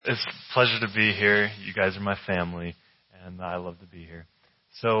It's a pleasure to be here. You guys are my family, and I love to be here.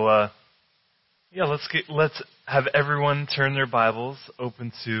 So, let's have everyone turn their Bibles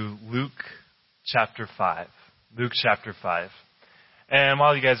open to Luke chapter 5. Luke chapter 5. And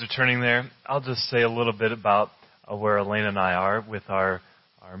while you guys are turning there, I'll just say a little bit about where Elaine and I are with our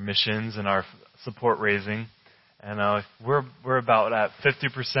missions and our support raising. And we're about at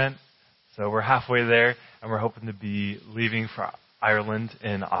 50%, so we're halfway there, and we're hoping to be leaving for Ireland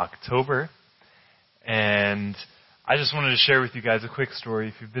in October. And I just wanted to share with you guys a quick story.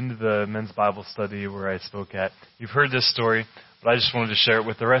 If you've been to the men's Bible study where I spoke at, you've heard this story, but I just wanted to share it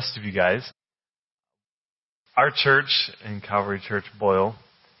with the rest of you guys. Our church in Calvary Church Boyle,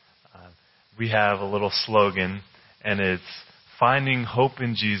 we have a little slogan, and it's finding hope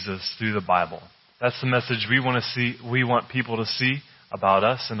in Jesus through the Bible. That's the message we want people to see about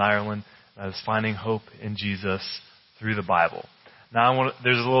us in Ireland, as finding hope in Jesus through the Bible. Now,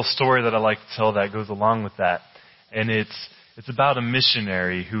 there's a little story that I like to tell that goes along with that, and it's about a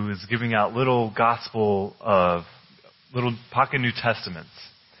missionary who is giving out little pocket New Testaments.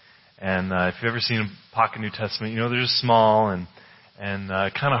 And if you've ever seen a pocket New Testament, they're just small and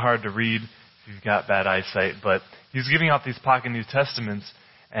kind of hard to read if you've got bad eyesight. But he's giving out these pocket New Testaments,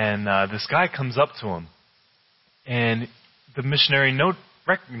 and this guy comes up to him, and the missionary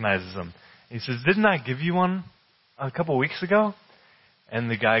recognizes him. He says, "Didn't I give you one a couple weeks ago?" And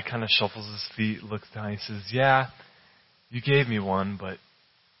the guy kind of shuffles his feet, looks down, he says, "Yeah, you gave me one, but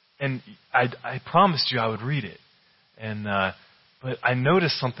I promised you I would read it. And but I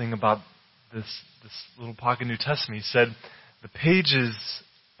noticed something about this little pocket New Testament." He said, "The pages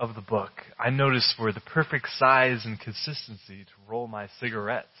of the book I noticed were the perfect size and consistency to roll my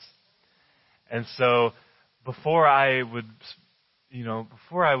cigarettes. And so before I would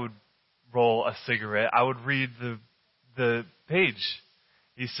roll a cigarette, I would read the page."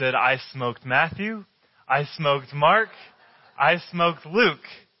 He said, "I smoked Matthew, I smoked Mark, I smoked Luke."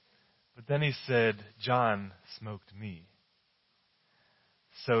 But then he said, "John smoked me."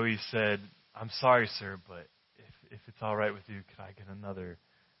 So he said, "I'm sorry, sir, but if it's all right with you, could I get another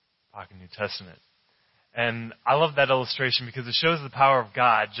pocket New Testament?" And I love that illustration because it shows the power of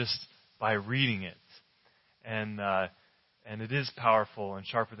God just by reading it. And it is powerful and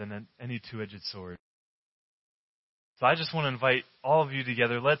sharper than any two-edged sword. So I just want to invite all of you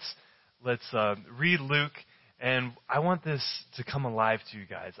together. Let's read Luke, and I want this to come alive to you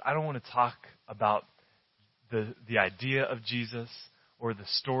guys. I don't want to talk about the idea of Jesus or the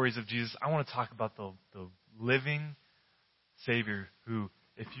stories of Jesus. I want to talk about the living Savior who,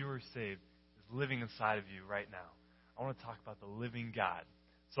 if you are saved, is living inside of you right now. I want to talk about the living God.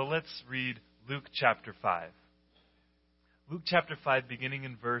 So let's read Luke chapter 5. Luke chapter 5, beginning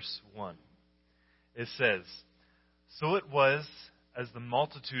in verse 1. It says, "So it was, as the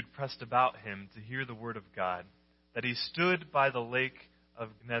multitude pressed about him to hear the word of God, that he stood by the lake of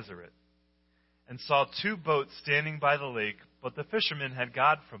Gennesaret, and saw two boats standing by the lake, but the fishermen had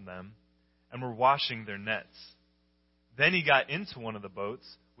got from them, and were washing their nets. Then he got into one of the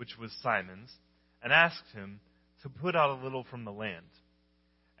boats, which was Simon's, and asked him to put out a little from the land.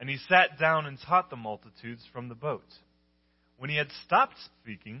 And he sat down and taught the multitudes from the boat. When he had stopped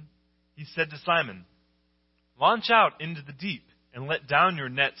speaking, he said to Simon, 'Launch out into the deep, and let down your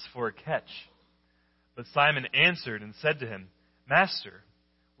nets for a catch.' But Simon answered and said to him, 'Master,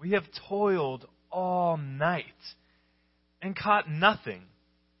 we have toiled all night and caught nothing.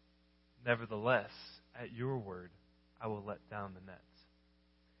 Nevertheless, at your word, I will let down the nets.'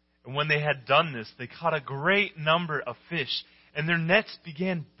 And when they had done this, they caught a great number of fish, and their nets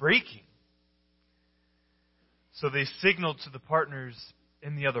began breaking. So they signaled to the partners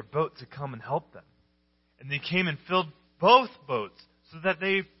in the other boat to come and help them. And they came and filled both boats, so that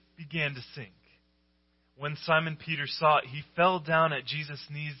they began to sink. When Simon Peter saw it, he fell down at Jesus'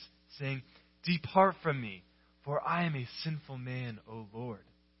 knees, saying, 'Depart from me, for I am a sinful man, O Lord.'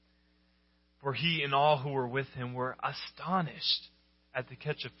 For he and all who were with him were astonished at the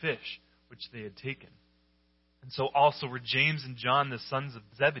catch of fish which they had taken. And so also were James and John, the sons of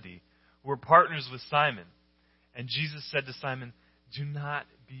Zebedee, who were partners with Simon. And Jesus said to Simon, 'Do not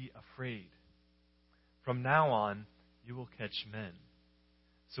be afraid. From now on, you will catch men.'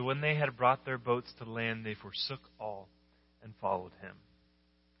 So when they had brought their boats to land, they forsook all and followed him."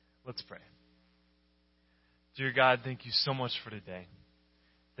 Let's pray. Dear God, thank you so much for today.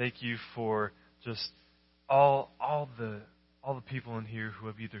 Thank you for just all the people in here who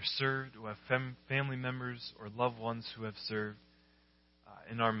have either served, who have family members or loved ones who have served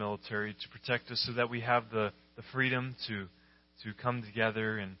in our military to protect us, so that we have the freedom to come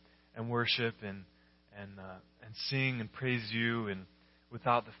together and worship and sing and praise you. And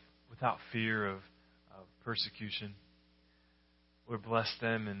without fear of persecution. Lord, bless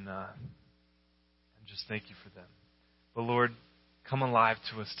them and just thank you for them. But Lord, come alive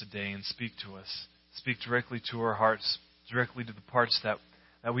to us today and speak to us. Speak directly to our hearts, directly to the parts that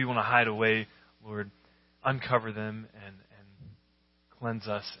we want to hide away. Lord, uncover them and cleanse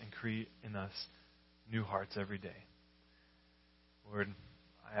us and create in us new hearts every day. Lord,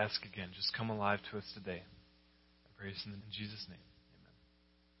 I ask again, just come alive to us today. I praise in Jesus' name. Amen.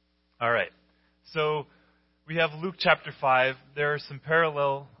 All right. So we have Luke chapter 5. There are some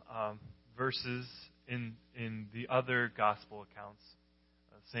parallel verses in the other gospel accounts.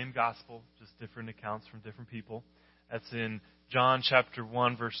 Same gospel, just different accounts from different people. That's in John chapter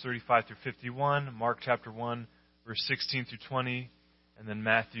 1, verse 35 through 51, Mark chapter 1, verse 16 through 20, and then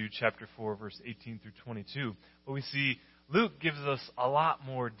Matthew chapter 4, verse 18 through 22. But we see Luke gives us a lot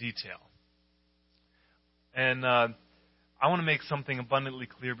more detail. And I want to make something abundantly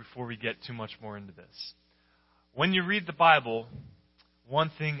clear before we get too much more into this. When you read the Bible,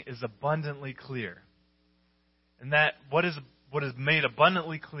 one thing is abundantly clear. And that what is made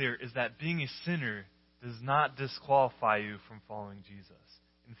abundantly clear is that being a sinner does not disqualify you from following Jesus.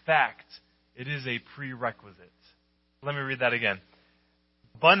 In fact, it is a prerequisite. Let me read that again.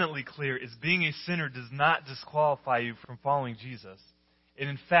 Abundantly clear is being a sinner does not disqualify you from following Jesus. It,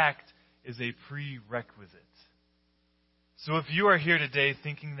 in fact, is a prerequisite. So if you are here today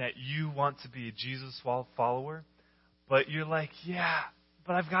thinking that you want to be a Jesus follower, but you're like, yeah,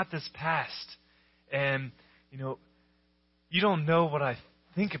 but I've got this past, and, you don't know what I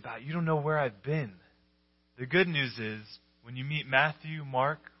think about. You don't know where I've been. The good news is, when you meet Matthew,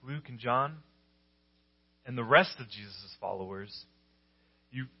 Mark, Luke, and John, and the rest of Jesus' followers,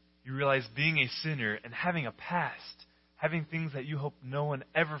 you realize being a sinner and having a past, having things that you hope no one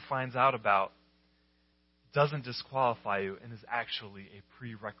ever finds out about, doesn't disqualify you and is actually a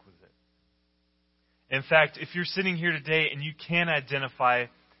prerequisite. In fact, if you're sitting here today and you can't identify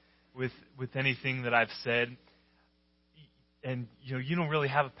with anything that I've said, and you don't really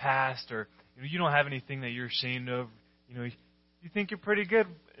have a past, or you don't have anything that you're ashamed of, you think you're pretty good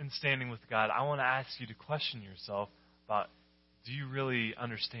in standing with God, I want to ask you to question yourself about, do you really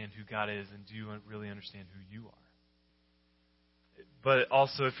understand who God is, and do you really understand who you are? But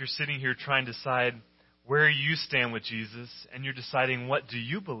also, if you're sitting here trying to decide where you stand with Jesus, and you're deciding what do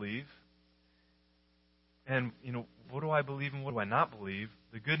you believe, and what do I believe and what do I not believe,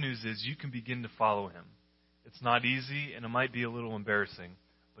 the good news is you can begin to follow Him. It's not easy, and it might be a little embarrassing,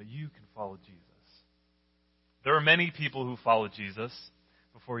 but you can follow Jesus. There were many people who followed Jesus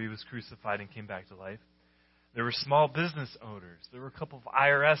before He was crucified and came back to life. There were small business owners. There were a couple of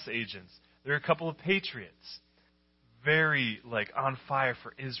IRS agents. There were a couple of patriots. Very, on fire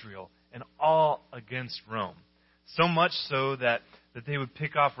for Israel, and all against Rome. So much so that they would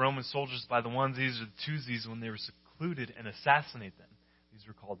pick off Roman soldiers by the onesies or the twosies when they were secluded and assassinate them. These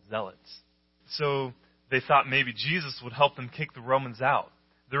were called zealots. So they thought maybe Jesus would help them kick the Romans out.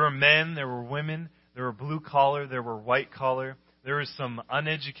 There were men, there were women, there were blue collar, there were white collar, there were some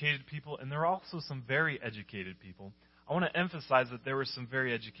uneducated people, and there were also some very educated people. I want to emphasize that there were some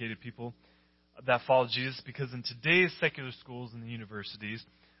very educated people that followed Jesus, because in today's secular schools and the universities,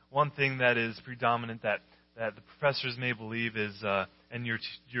 one thing that is predominant that the professors may believe is, and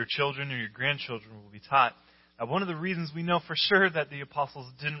your children or your grandchildren will be taught, one of the reasons we know for sure that the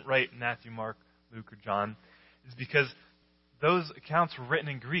apostles didn't write Matthew, Mark, Luke, or John is because those accounts were written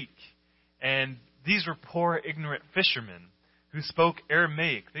in Greek. And these were poor, ignorant fishermen who spoke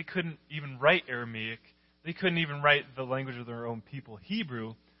Aramaic. They couldn't even write Aramaic. They couldn't even write the language of their own people,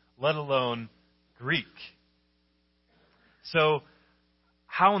 Hebrew, let alone Greek. So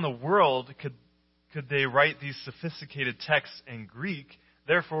how in the world could they write these sophisticated texts in Greek?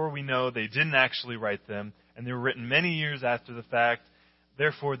 Therefore, we know they didn't actually write them, and they were written many years after the fact.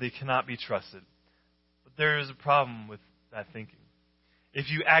 Therefore, they cannot be trusted. But there is a problem with that thinking. If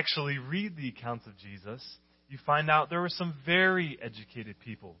you actually read the accounts of Jesus, you find out there were some very educated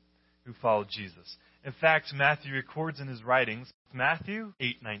people who followed Jesus. In fact, Matthew records in his writings, Matthew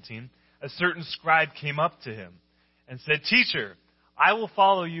 8:19, a certain scribe came up to him and said, "Teacher, I will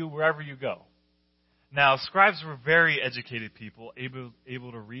follow you wherever you go." Now, scribes were very educated people,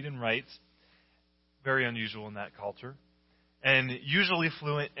 able to read and write, very unusual in that culture, and usually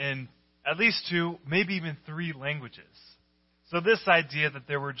fluent in at least 2, maybe even 3 languages. So this idea that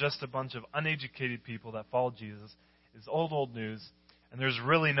there were just a bunch of uneducated people that followed Jesus is old news, and there's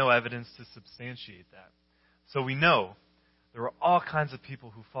really no evidence to substantiate that. So we know there were all kinds of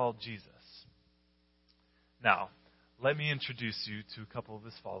people who followed Jesus. Now, let me introduce you to a couple of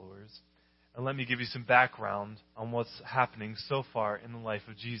his followers. And let me give you some background on what's happening so far in the life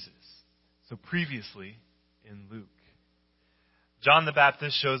of Jesus. So previously in Luke, John the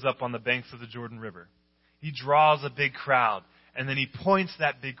Baptist shows up on the banks of the Jordan River. He draws a big crowd, and then he points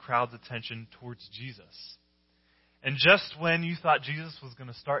that big crowd's attention towards Jesus. And just when you thought Jesus was going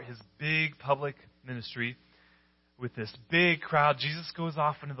to start his big public ministry with this big crowd, Jesus goes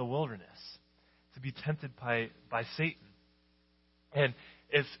off into the wilderness to be tempted by Satan. And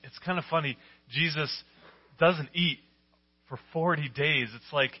it's kind of funny. Jesus doesn't eat for 40 days.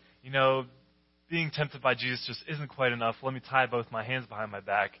 It's like, being tempted by Jesus just isn't quite enough. Let me tie both my hands behind my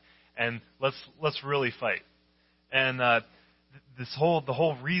back and let's really fight. And the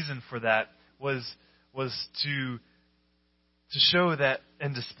whole reason for that was to show that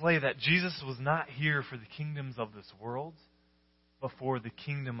and display that Jesus was not here for the kingdoms of this world, but for the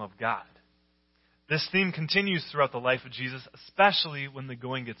kingdom of God. This theme continues throughout the life of Jesus, especially when the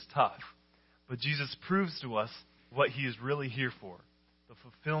going gets tough. But Jesus proves to us what he is really here for, the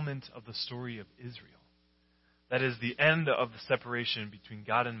fulfillment of the story of Israel. That is the end of the separation between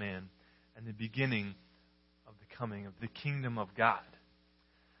God and man and the beginning of the coming of the kingdom of God.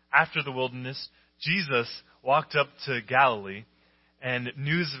 After the wilderness, Jesus walked up to Galilee, and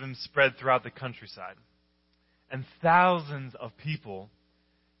news of him spread throughout the countryside. And thousands of people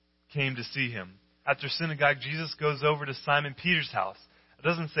came to see him. After synagogue, Jesus goes over to Simon Peter's house. It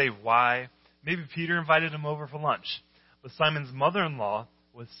doesn't say why. Maybe Peter invited him over for lunch. But Simon's mother-in-law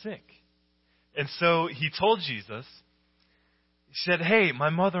was sick. And so he told Jesus, he said, "Hey, my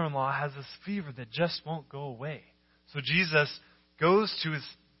mother-in-law has this fever that just won't go away." So Jesus goes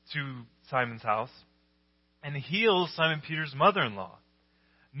to Simon's house and heals Simon Peter's mother-in-law.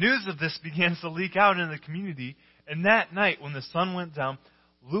 News of this begins to leak out in the community. And that night, when the sun went down,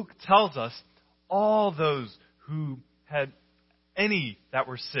 Luke tells us all those who had any that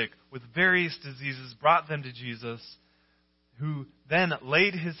were sick with various diseases brought them to Jesus, who then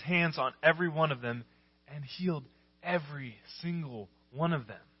laid his hands on every one of them and healed every single one of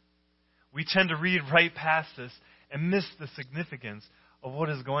them. We tend to read right past this and miss the significance of what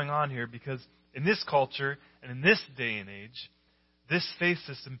is going on here, because in this culture and in this day and age, this faith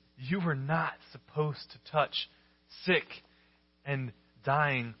system, you were not supposed to touch sick and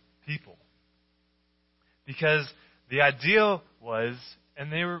dying people. Because the idea was,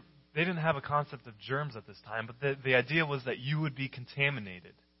 and they didn't have a concept of germs at this time, but the idea was that you would be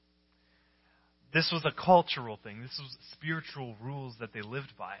contaminated. This was a cultural thing. This was spiritual rules that they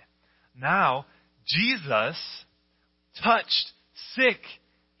lived by. Now, Jesus touched sick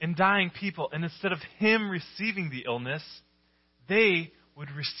and dying people, and instead of him receiving the illness, they would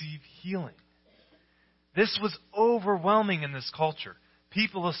receive healing. This was overwhelming in this culture.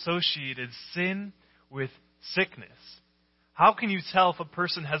 People associated sin with sickness. How can you tell if a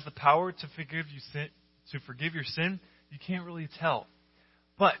person has the power to forgive your sin? You can't really tell.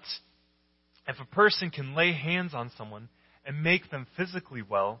 But if a person can lay hands on someone and make them physically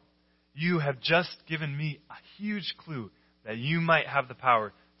well, you have just given me a huge clue that you might have the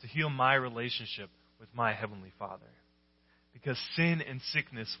power to heal my relationship with my Heavenly Father. Because sin and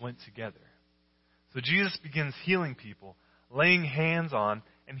sickness went together. So Jesus begins healing people, laying hands on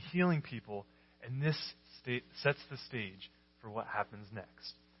and healing people, and this sets the stage for what happens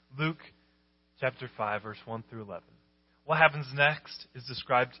next. Luke chapter 5, verse 1 through 11. What happens next is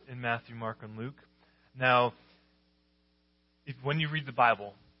described in Matthew, Mark, and Luke. Now, when you read the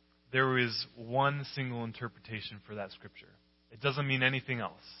Bible, there is one single interpretation for that scripture. It doesn't mean anything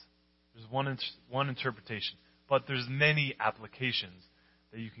else. There's one interpretation. But there's many applications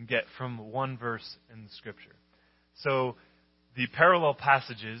that you can get from one verse in the scripture. So the parallel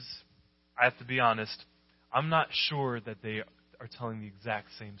passages, I have to be honest, I'm not sure that they are telling the exact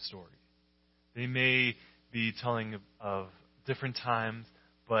same story. They may be telling of different times,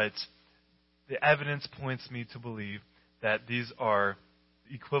 but the evidence points me to believe that these are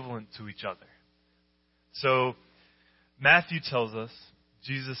equivalent to each other. So Matthew tells us,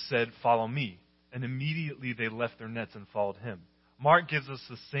 Jesus said, "Follow me." And immediately they left their nets and followed him. Mark gives us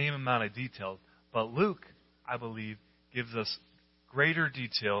the same amount of detail, but Luke, I believe, gives us greater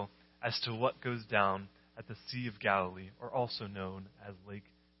detail as to what goes down at the Sea of Galilee, or also known as Lake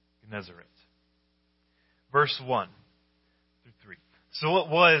Gennesaret. Verse 1 through 3. So it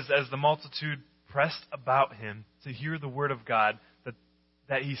was, as the multitude pressed about him to hear the word of God,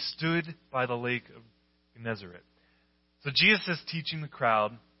 that he stood by the lake of Gennesaret. So Jesus is teaching the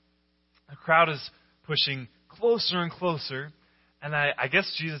crowd. The crowd is pushing closer and closer, and I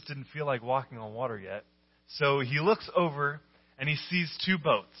guess Jesus didn't feel like walking on water yet. So he looks over, and he sees two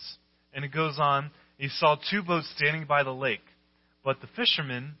boats. And it goes on, he saw two boats standing by the lake. But the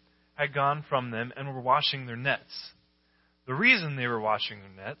fishermen had gone from them and were washing their nets. The reason they were washing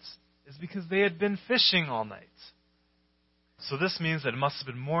their nets is because they had been fishing all night. So this means that it must have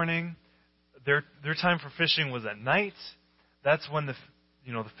been morning. Their time for fishing was at night. That's when the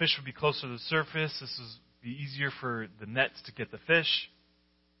fish would be closer to the surface. This would be easier for the nets to get the fish.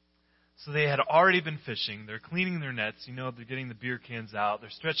 So they had already been fishing. They're cleaning their nets. They're getting the beer cans out. They're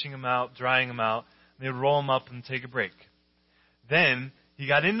stretching them out, drying them out. They'd roll them up and take a break. Then he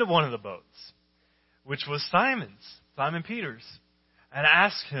got into one of the boats, which was Simon Peter's, and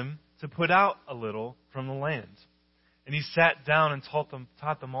asked him to put out a little from the land. And he sat down and taught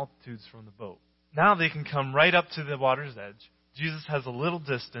the multitudes from the boat. Now they can come right up to the water's edge. Jesus has a little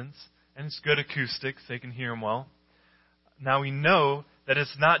distance, and it's good acoustics. They can hear him well. Now we know that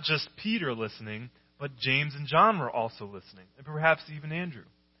it's not just Peter listening, but James and John were also listening, and perhaps even Andrew.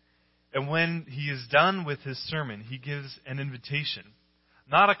 And when he is done with his sermon, he gives an invitation.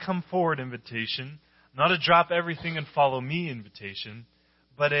 Not a come forward invitation, not a drop everything and follow me invitation,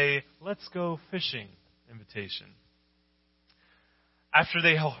 but a let's go fishing invitation. After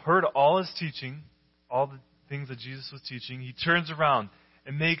they heard all his teaching, all the things that Jesus was teaching, he turns around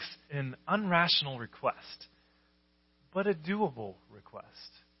and makes an unrational request, but a doable request.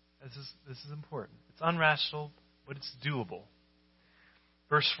 This is important. It's unrational, but it's doable.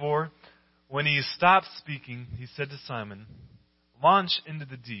 Verse 4, when he stopped speaking, he said to Simon, launch into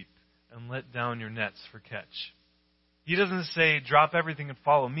the deep and let down your nets for catch. He doesn't say, drop everything and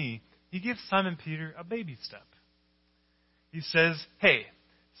follow me. He gives Simon Peter a baby step. He says, hey,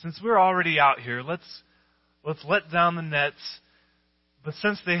 since we're already out here, let's let down the nets. But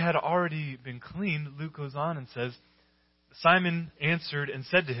since they had already been cleaned, Luke goes on and says, Simon answered and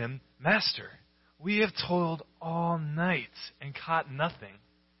said to him, Master, we have toiled all night and caught nothing.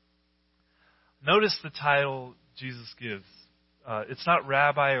 Notice the title Jesus gives. It's not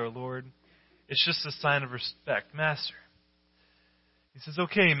Rabbi or Lord. It's just a sign of respect. Master. He says,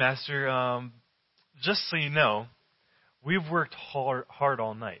 okay, Master, just so you know, we've worked hard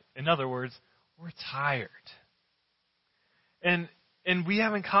all night. In other words, we're tired. And we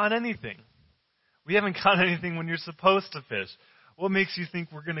haven't caught anything. We haven't caught anything when you're supposed to fish. What makes you think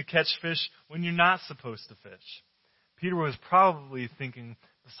we're going to catch fish when you're not supposed to fish? Peter was probably thinking,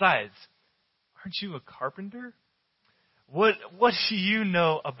 besides, aren't you a carpenter? What do you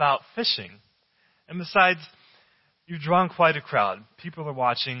know about fishing? And besides, you've drawn quite a crowd. People are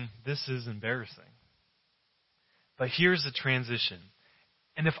watching. This is embarrassing. But here's the transition.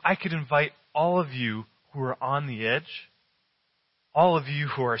 And if I could invite all of you who are on the edge, all of you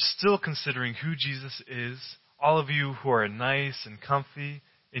who are still considering who Jesus is, all of you who are nice and comfy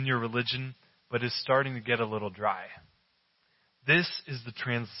in your religion, but is starting to get a little dry. This is the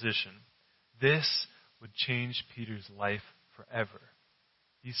transition. This would change Peter's life forever.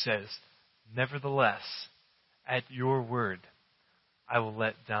 He says, nevertheless, at your word, I will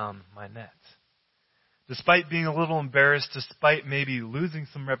let down my net. Despite being a little embarrassed, despite maybe losing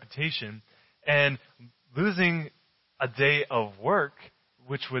some reputation, and losing a day of work,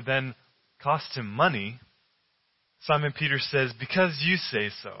 which would then cost him money, Simon Peter says, because you say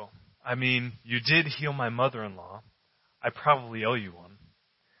so. I mean, you did heal my mother-in-law. I probably owe you one.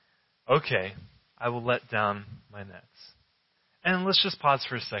 Okay, I will let down my nets. And let's just pause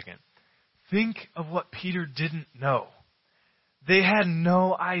for a second. Think of what Peter didn't know. They had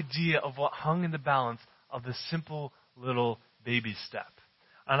no idea of what hung in the balance of the simple little baby step.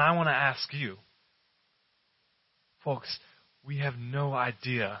 And I want to ask you, folks, we have no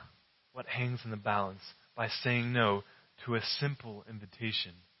idea what hangs in the balance by saying no to a simple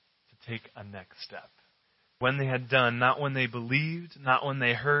invitation to take a next step. When they had done, not when they believed, not when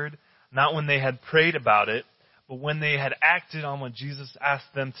they heard, not when they had prayed about it, but when they had acted on what Jesus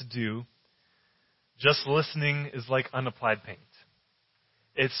asked them to do, just listening is like unapplied paint.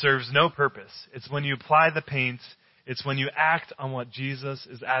 It serves no purpose. It's when you apply the paint, it's when you act on what Jesus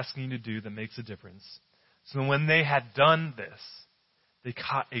is asking you to do that makes a difference. So when they had done this, they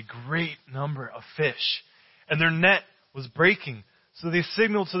caught a great number of fish, and their net was breaking. So they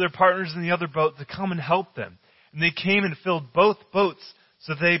signaled to their partners in the other boat to come and help them. And they came and filled both boats,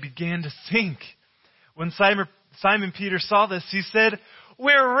 so they began to sink. When Simon Peter saw this, he said,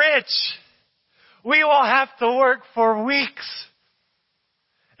 "We're rich. We will have to work for weeks."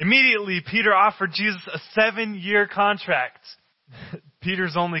 Immediately, Peter offered Jesus a 7-year contract.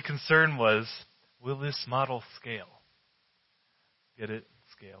 Peter's only concern was, will this model scale? Get it?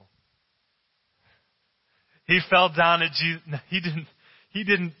 Scale. He fell down at Jesus. He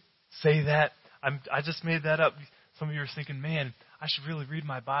didn't say that. I just made that up. Some of you are thinking, man, I should really read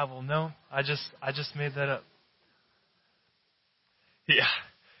my Bible. No, I just made that up. Yeah.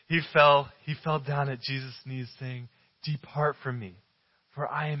 He fell down at Jesus' knees saying, "Depart from me, for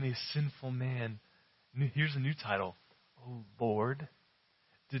I am a sinful man." Here's a new title. "Oh Lord."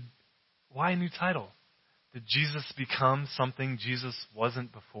 Why a new title? Did Jesus become something Jesus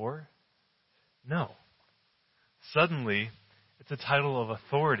wasn't before? No. Suddenly, it's a title of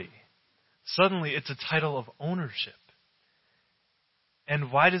authority. Suddenly, it's a title of ownership.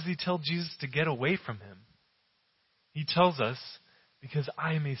 And why does he tell Jesus to get away from him? He tells us, because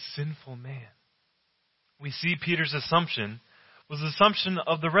I am a sinful man. We see Peter's assumption was the assumption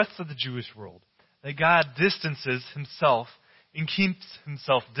of the rest of the Jewish world, that God distances himself and keeps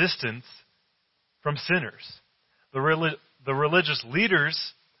himself distant from sinners. The religious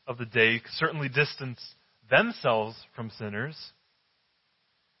leaders of the day certainly distanced themselves from sinners.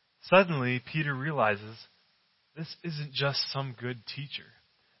 Suddenly, Peter realizes this isn't just some good teacher.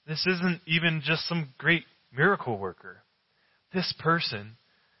 This isn't even just some great miracle worker. This person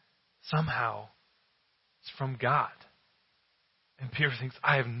somehow is from God. And Peter thinks,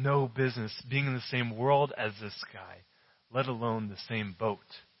 I have no business being in the same world as this guy, let alone the same boat.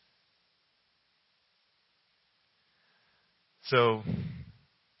 So,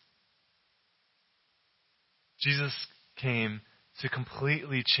 Jesus came to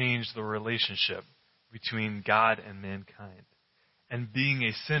completely change the relationship between God and mankind. And being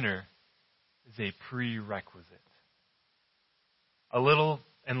a sinner is a prerequisite. Little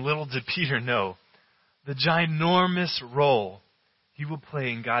did Peter know the ginormous role he would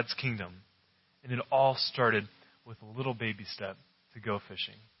play in God's kingdom. And it all started with a little baby step to go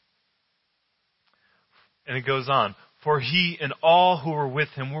fishing. And it goes on. For he and all who were with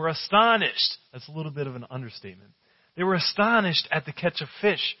him were astonished. That's a little bit of an understatement. They were astonished at the catch of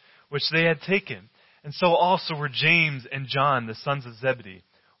fish which they had taken. And so also were James and John, the sons of Zebedee,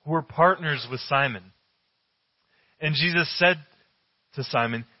 who were partners with Simon. And Jesus said to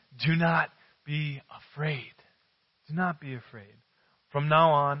Simon, do not be afraid. Do not be afraid. From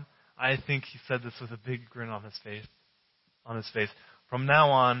now on, I think he said this with a big grin on his face. From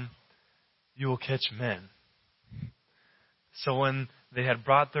now on, you will catch men. So when they had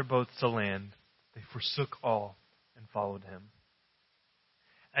brought their boats to land, they forsook all and followed him.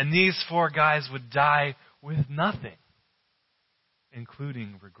 And these 4 guys would die with nothing,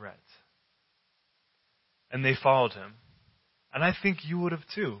 including regret. And they followed him. And I think you would have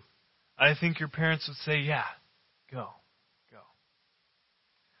too. I think your parents would say, yeah, go.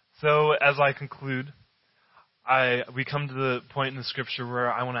 So as I conclude, we come to the point in the scripture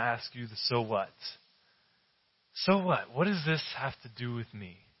where I want to ask you the so what. So what? What does this have to do with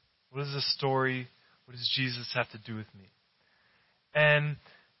me? What is this story? What does Jesus have to do with me? And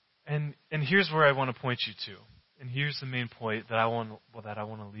here's where I want to point you to. And here's the main point that I want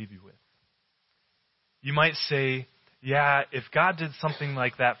to leave you with. You might say, yeah, if God did something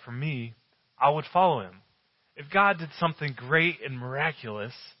like that for me, I would follow him. If God did something great and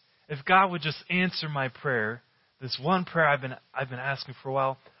miraculous, if God would just answer my prayer, this one prayer I've been asking for a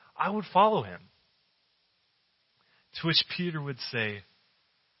while, I would follow him. To which Peter would say,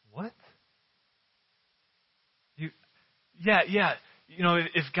 what? Yeah. You know,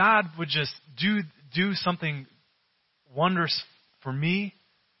 if God would just do something wondrous for me,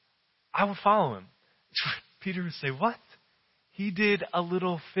 I would follow him. Peter would say, what? He did a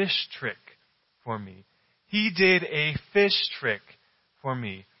little fish trick for me. He did a fish trick for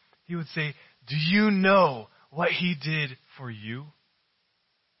me. He would say, do you know what he did for you?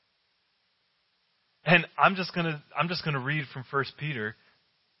 And I'm just gonna read from 1 Peter,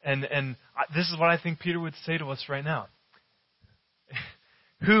 and this is what I think Peter would say to us right now.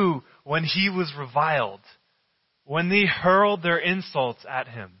 Who, when he was reviled, when they hurled their insults at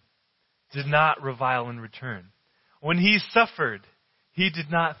him, did not revile in return. When he suffered, he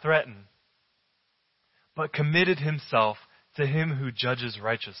did not threaten, but committed himself to him who judges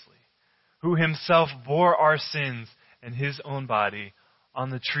righteously, who himself bore our sins in his own body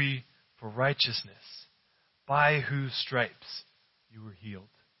on the tree for righteousness, by whose stripes you were healed.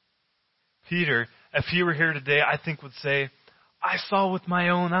 Peter, if he were here today, I think would say, I saw with my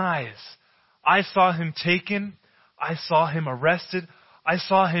own eyes. I saw him taken. I saw him arrested. I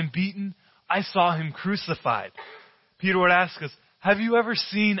saw him beaten. I saw him crucified. Peter would ask us, have you ever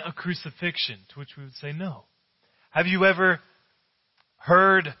seen a crucifixion? To which we would say no. Have you ever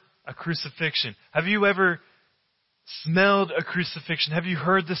heard a crucifixion? Have you ever smelled a crucifixion? Have you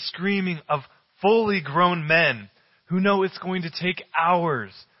heard the screaming of fully grown men who know it's going to take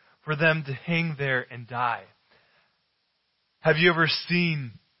hours for them to hang there and die? Have you ever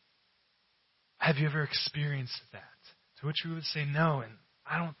experienced that? To which we would say no, and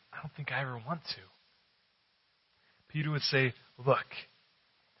I don't think I ever want to. Peter would say, look,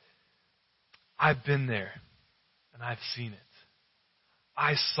 I've been there, and I've seen it.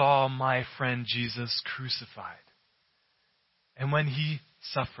 I saw my friend Jesus crucified. And when he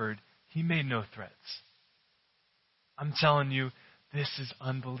suffered, he made no threats. I'm telling you, this is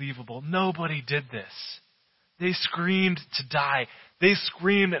unbelievable. Nobody did this. They screamed to die. They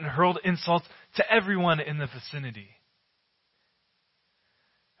screamed and hurled insults to everyone in the vicinity.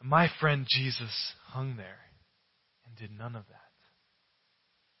 And my friend Jesus hung there and did none of that.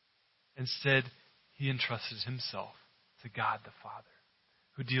 Instead, he entrusted himself to God the Father,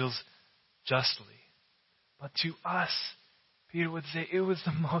 who deals justly. But to us, Peter would say, it was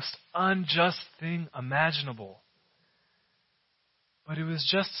the most unjust thing imaginable. But it was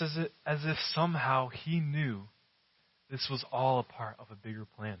just as if somehow he knew this was all a part of a bigger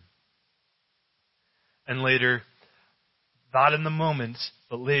plan. And later, not in the moment,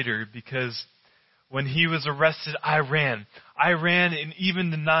 but later, because when he was arrested, I ran. I ran and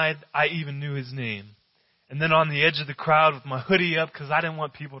even denied I even knew his name. And then on the edge of the crowd with my hoodie up, because I didn't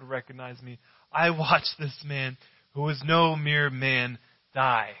want people to recognize me, I watched this man, who was no mere man,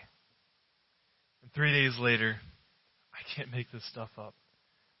 die. And 3 days later, I can't make this stuff up.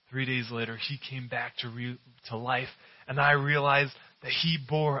 3 days later, he came back to life, and I realized that he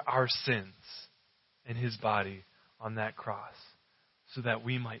bore our sins in his body on that cross so that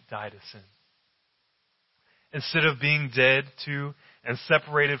we might die to sin. Instead of being dead to and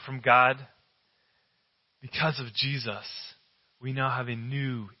separated from God, because of Jesus, we now have a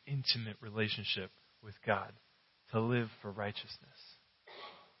new, intimate relationship with God to live for righteousness.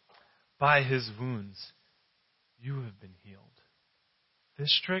 By his wounds, you have been healed.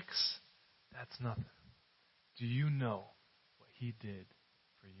 Fistrix, that's nothing. Do you know what he did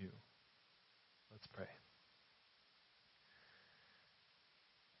for you? Let's pray.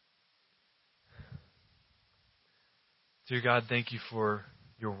 Dear God, thank you for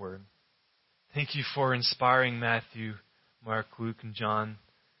your word. Thank you for inspiring Matthew, Mark, Luke, and John,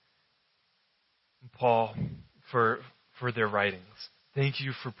 and Paul for their writings. Thank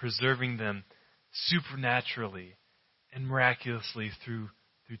you for preserving them supernaturally and miraculously through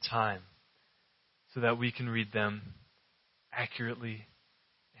time so that we can read them accurately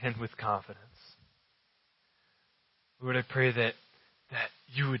and with confidence. Lord, I pray that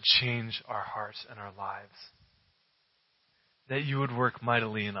you would change our hearts and our lives, that you would work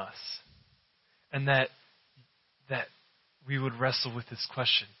mightily in us, and that we would wrestle with this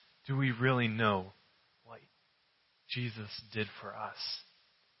question: do we really know what Jesus did for us?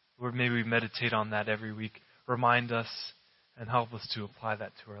 Lord, may we meditate on that every week. Remind us and help us to apply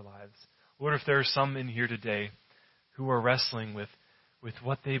that to our lives. Lord, if there are some in here today who are wrestling with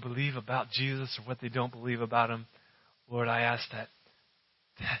what they believe about Jesus or what they don't believe about him, Lord, I ask that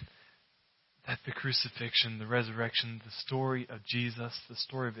the crucifixion, the resurrection, the story of Jesus, the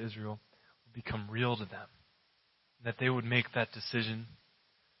story of Israel will become real to them. That they would make that decision.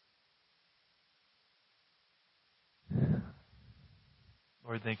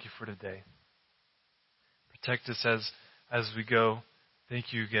 Lord, thank you for today. Protect us as we go.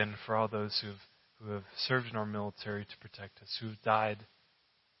 Thank you again for all those who have served in our military to protect us, who have died,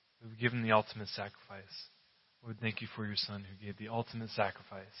 who have given the ultimate sacrifice. Lord, thank you for your Son who gave the ultimate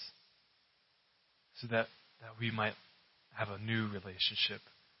sacrifice so that we might have a new relationship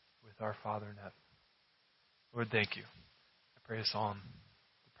with our Father in heaven. Lord, thank you. I pray us all in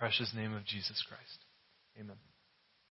the precious name of Jesus Christ. Amen.